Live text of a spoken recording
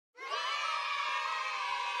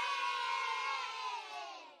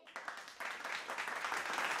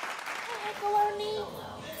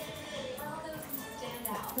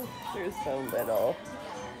is so little.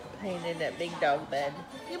 Playing in that big dog bed.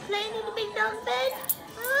 You playing in the big dog bed?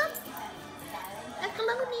 Huh?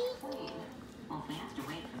 Akaloni. Well, we have to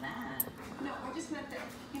wait for that. No, I just meant that,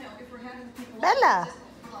 you know, if we're having people Bella.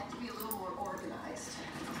 just like to be a little more organized.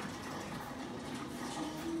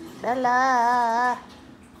 Bella.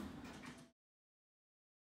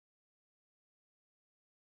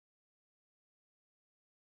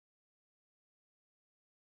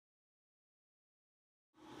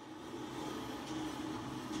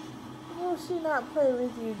 Will she not play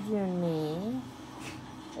with you, Junie?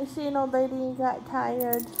 Is she an old lady and got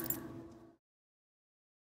tired?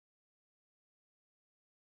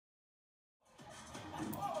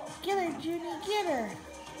 Get her, Junie, get her.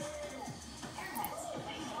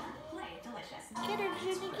 Get her,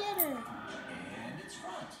 Junie, get her. And it's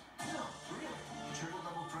front. No, really. The Triple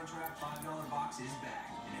Double Crunch Wrap $5 box is back.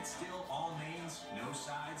 And it's still all mains, no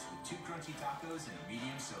sides, with 2 crunchy tacos and a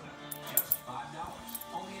medium soda. Just $5.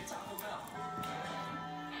 Only at Taco Bell.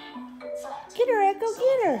 Get her, Echo,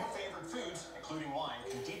 get her. Favorite foods, including wine,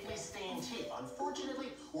 can deeply stain teeth.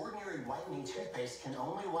 Unfortunately, ordinary whitening toothpaste can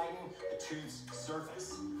only whiten the tooth's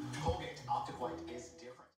surface. Colgate Optic White is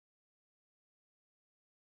different.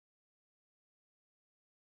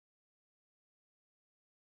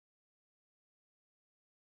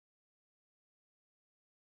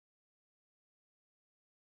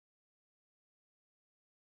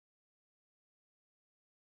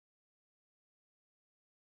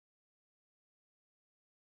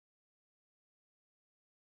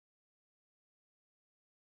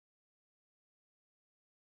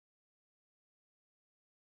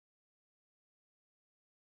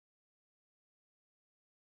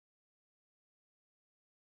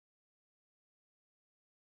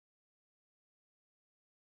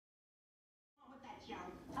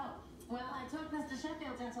 Oh, well, I talked Mr.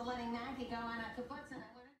 Sheffield into letting Maggie go on a kibbutz and I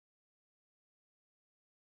wouldn't.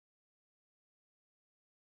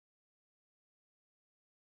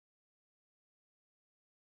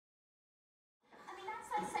 I mean, that's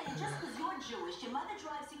like saying just because you're Jewish, your mother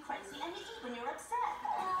drives you crazy and you eat when you're upset.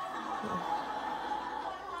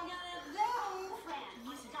 What am I gonna do? Fran,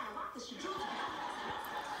 you gotta rock this Jewish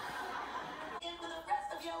in for the rest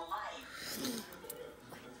of your life.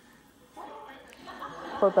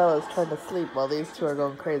 Poor Bella's trying to sleep while these two are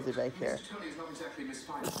going crazy back here.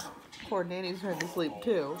 Poor Nanny's trying to sleep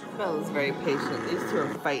too. Bella's very patient. These two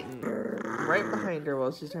are fighting right behind her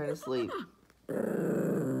while she's trying to sleep.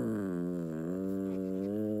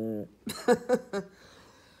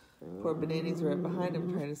 Poor Banani's right behind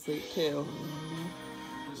him trying to sleep too.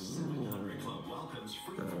 The 700 Club welcomes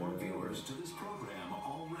freeform viewers to this program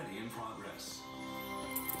already in progress.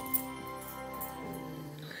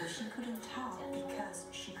 Well, she couldn't tell because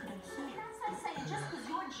she couldn't hear. That's like saying just because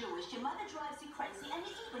you're Jewish, your mother drives you crazy and you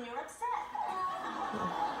eat when you're upset.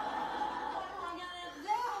 What am I gonna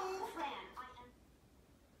do? Fran,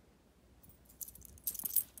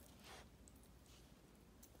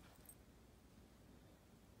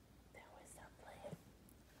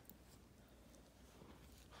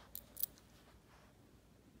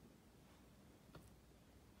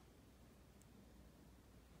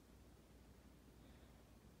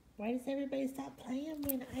 Why does everybody stop playing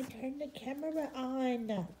when I turn the camera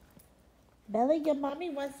on? Bella, your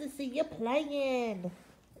mommy wants to see you playing.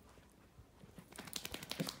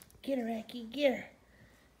 Get her, Aki, get her.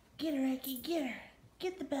 Get her, Aki, get her.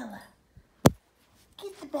 Get the Bella.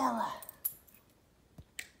 Get the Bella.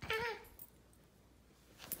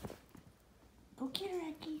 Go get her,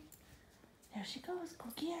 Aki. There she goes. Go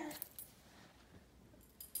get her.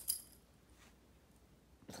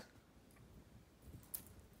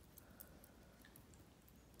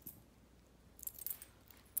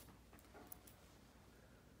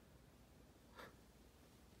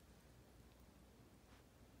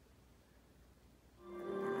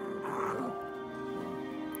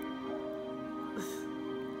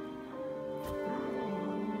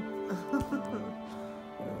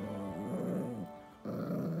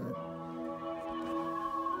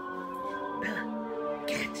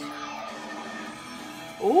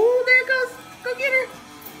 Oh, there it goes. Go get her.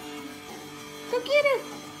 Go get her.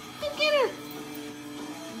 Go get her.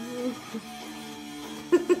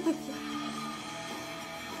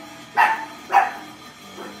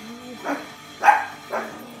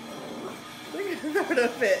 Look at her to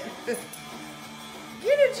fit.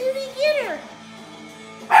 Get her, Judy, get her.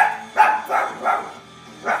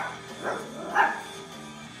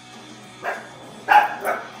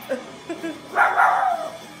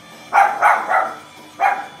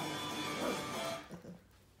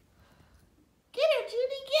 Get her,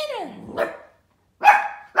 Judy, get her.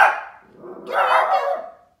 Get her, Echo.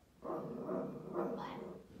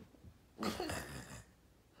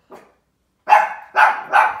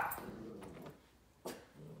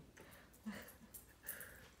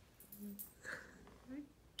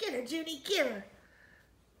 her, Judy, get her.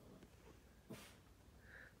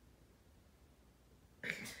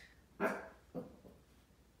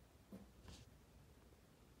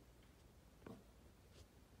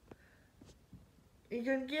 You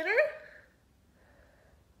gonna get her?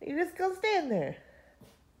 You just gonna stand there.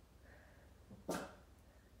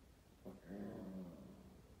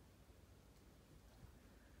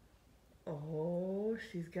 Oh,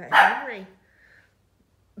 she's got Henry.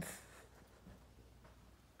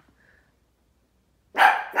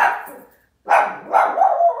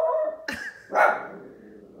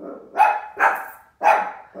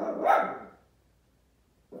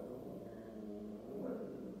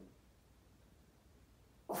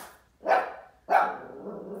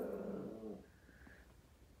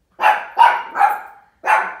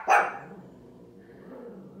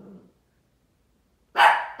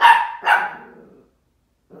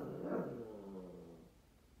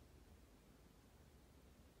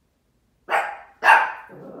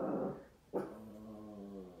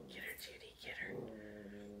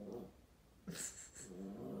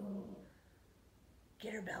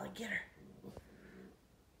 Get her, Bella, get her.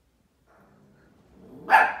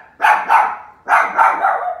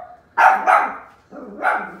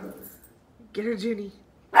 Get her, Junie.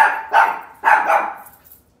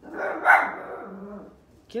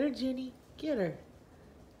 Get her, Junie. Get her.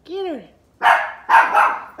 Get her.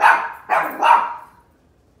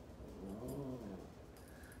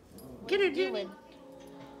 Get her, Junie.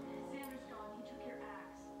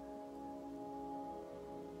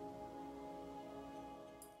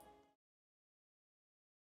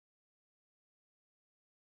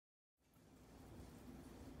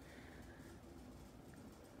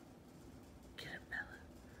 Get him, Bella.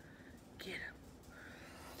 Get him.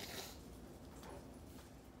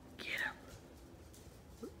 Get him.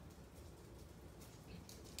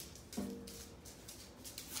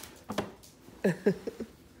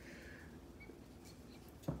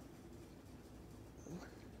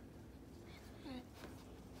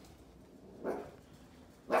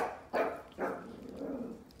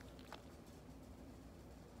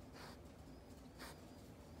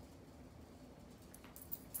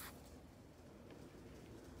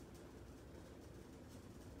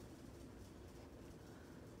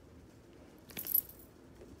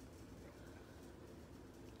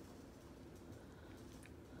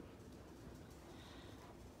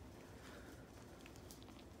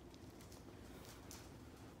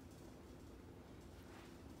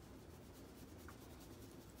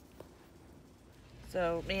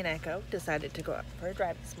 So me and Echo decided to go out for a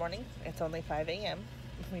drive this morning. It's only 5 a.m.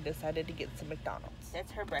 We decided to get some McDonald's.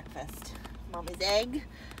 That's her breakfast. Mommy's egg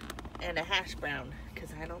and a hash brown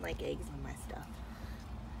because I don't like eggs on my stuff.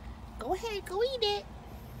 Go ahead, go eat it.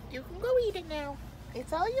 You can go eat it now.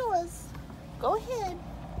 It's all yours. Go ahead.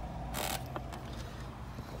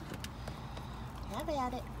 Have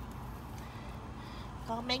at it.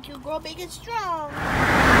 I'll make you grow big and strong.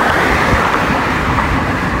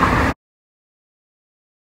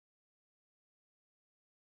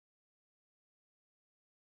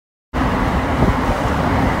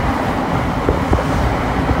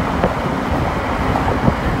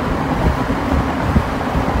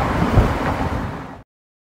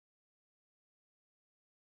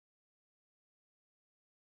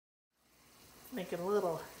 Making a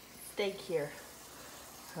little steak here.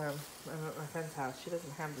 I'm at my friend's house. She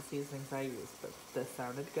doesn't have the seasonings I use, but this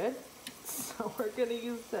sounded good, so we're gonna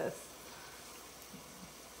use this.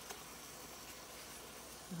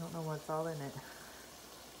 I don't know what's all in it.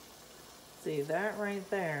 See, that right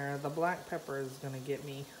there, the black pepper is gonna get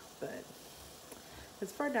me, but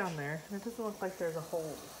it's far down there, and it doesn't look like there's a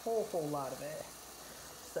whole lot of it.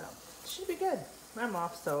 So, it should be good. I'm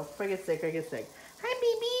off, so if I get sick, I get sick. Hi,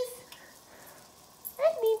 babies.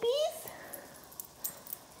 Hi, babies.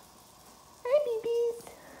 Hi, babies.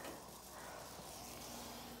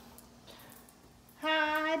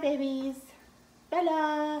 Hi, babies.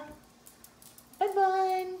 Bella.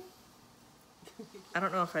 Bun. I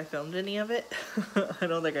don't know if I filmed any of it. I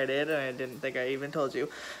don't think I did, and I didn't think I even told you.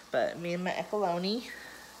 But me and my Echoloni,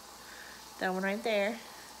 that one right there,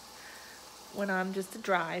 went on just a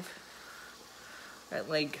drive at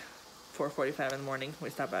like 4:45 in the morning. We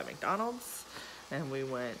stopped at McDonald's, and we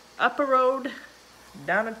went up a road,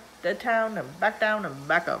 down a town, and back down and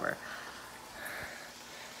back over.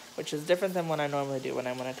 Which is different than what I normally do when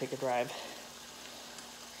I want to take a drive.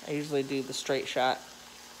 I usually do the straight shot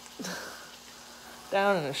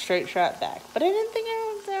down and a straight shot back. But I didn't think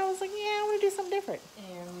I was like, yeah, I want to do something different.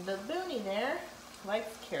 And the Boonie there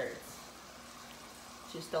likes carrots.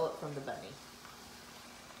 She stole it from the bunny.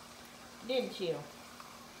 Didn't you?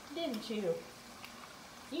 Didn't you?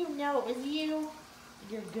 You know it was you.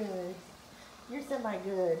 You're good. You're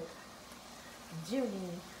semi-good. Junie.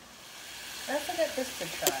 I also got this to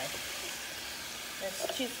try.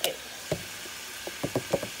 It's cheesecake.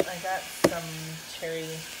 I got some cherry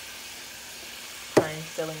pine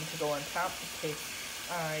filling to go on top in case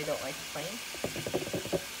I don't like plain.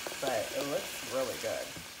 But it looks really good.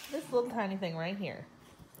 This little tiny thing right here.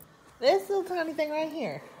 This little tiny thing right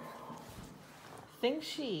here. Thinks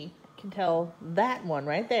she can tell that one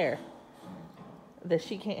right there that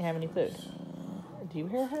she can't have any food. Do you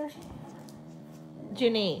hear her?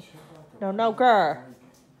 Junie. No, girl.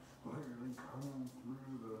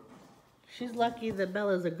 She's lucky that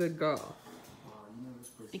Bella's a good girl.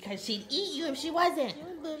 Because she'd eat you if she wasn't.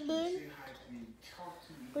 Bun Bun.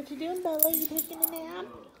 What you doing, Bella? You taking a nap?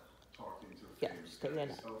 Yeah, she's taking a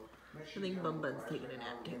nap. I think Bun Bun's taking a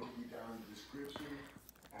nap too.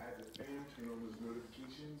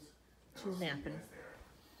 She's napping.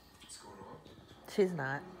 She's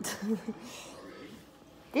not.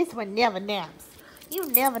 This one never naps. You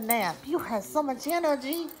never nap. You have so much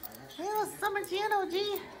energy. You have so much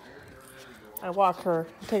energy. I walk her,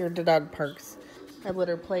 take her to dog parks. I let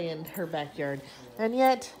her play in her backyard. And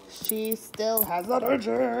yet, she still has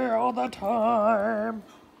energy all the time.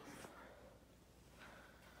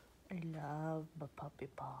 I love my puppy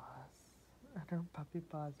paws. And her puppy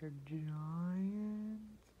paws are giant.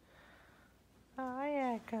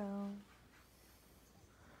 Hi, Echo.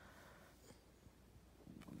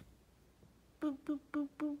 Boop, boop, boop,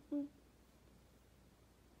 boop, boop.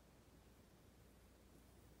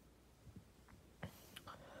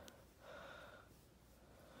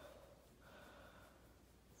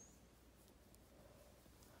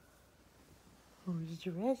 Oh,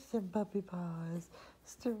 stretch some puppy paws.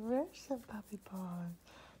 Stretch some puppy paws.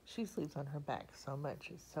 She sleeps on her back so much.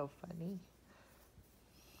 It's so funny.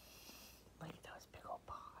 Look at those big old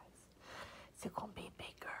paws. She's gonna be a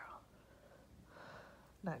big girl.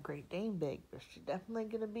 Not Great Dane big, but she's definitely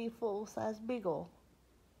gonna be full-size beagle.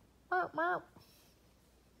 Mop, mop.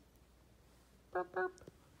 Burp, burp.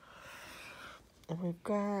 And we've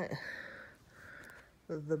got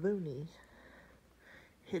the Boonie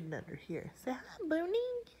hidden under here. Say hi,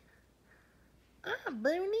 Boonie. Hi,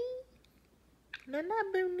 Boonie. No, not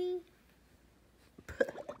Boonie.